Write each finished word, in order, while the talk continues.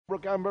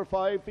WILBROOK AMBER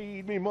 5,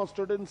 Feed Me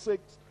Mustard in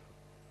 6.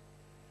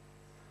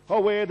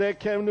 Away they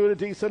came with a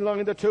decent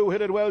line. The 2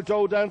 hit it well.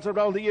 Joe Dancer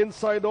around the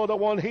inside, though. The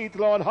 1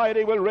 HEATHLAWN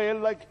HEIDI will rail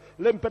like,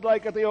 limp it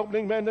like at the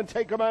opening bend and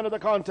take command of the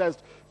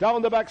contest.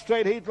 Down the back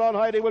straight, HEATHLAWN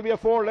HEIDI will be a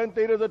 4-length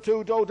leader. The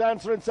 2, Joe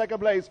Dancer in second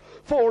place.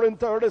 4 in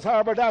third is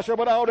HABERDASHER,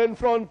 but out in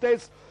front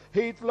this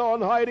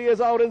HEATHLAWN HEIDI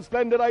is out in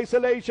splendid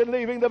isolation,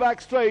 leaving the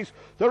back straight.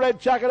 The red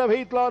jacket of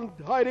HEATHLAWN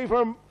HEIDI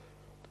from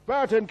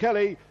Barton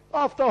Kelly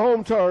off the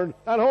home turn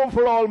and home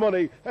for all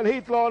money, and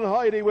HEATHLAWN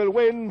HEIDI will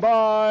win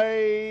by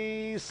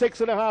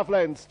 6.5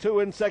 lengths.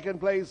 2 in second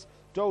place,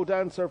 Joe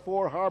Dancer.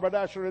 4,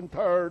 HABERDASHER in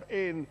third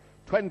in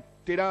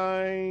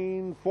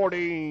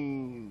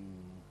 29.14.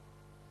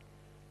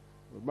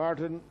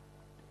 Martin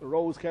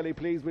Rose Kelly,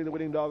 please bring the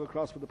winning dog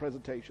across for the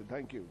presentation.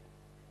 Thank you.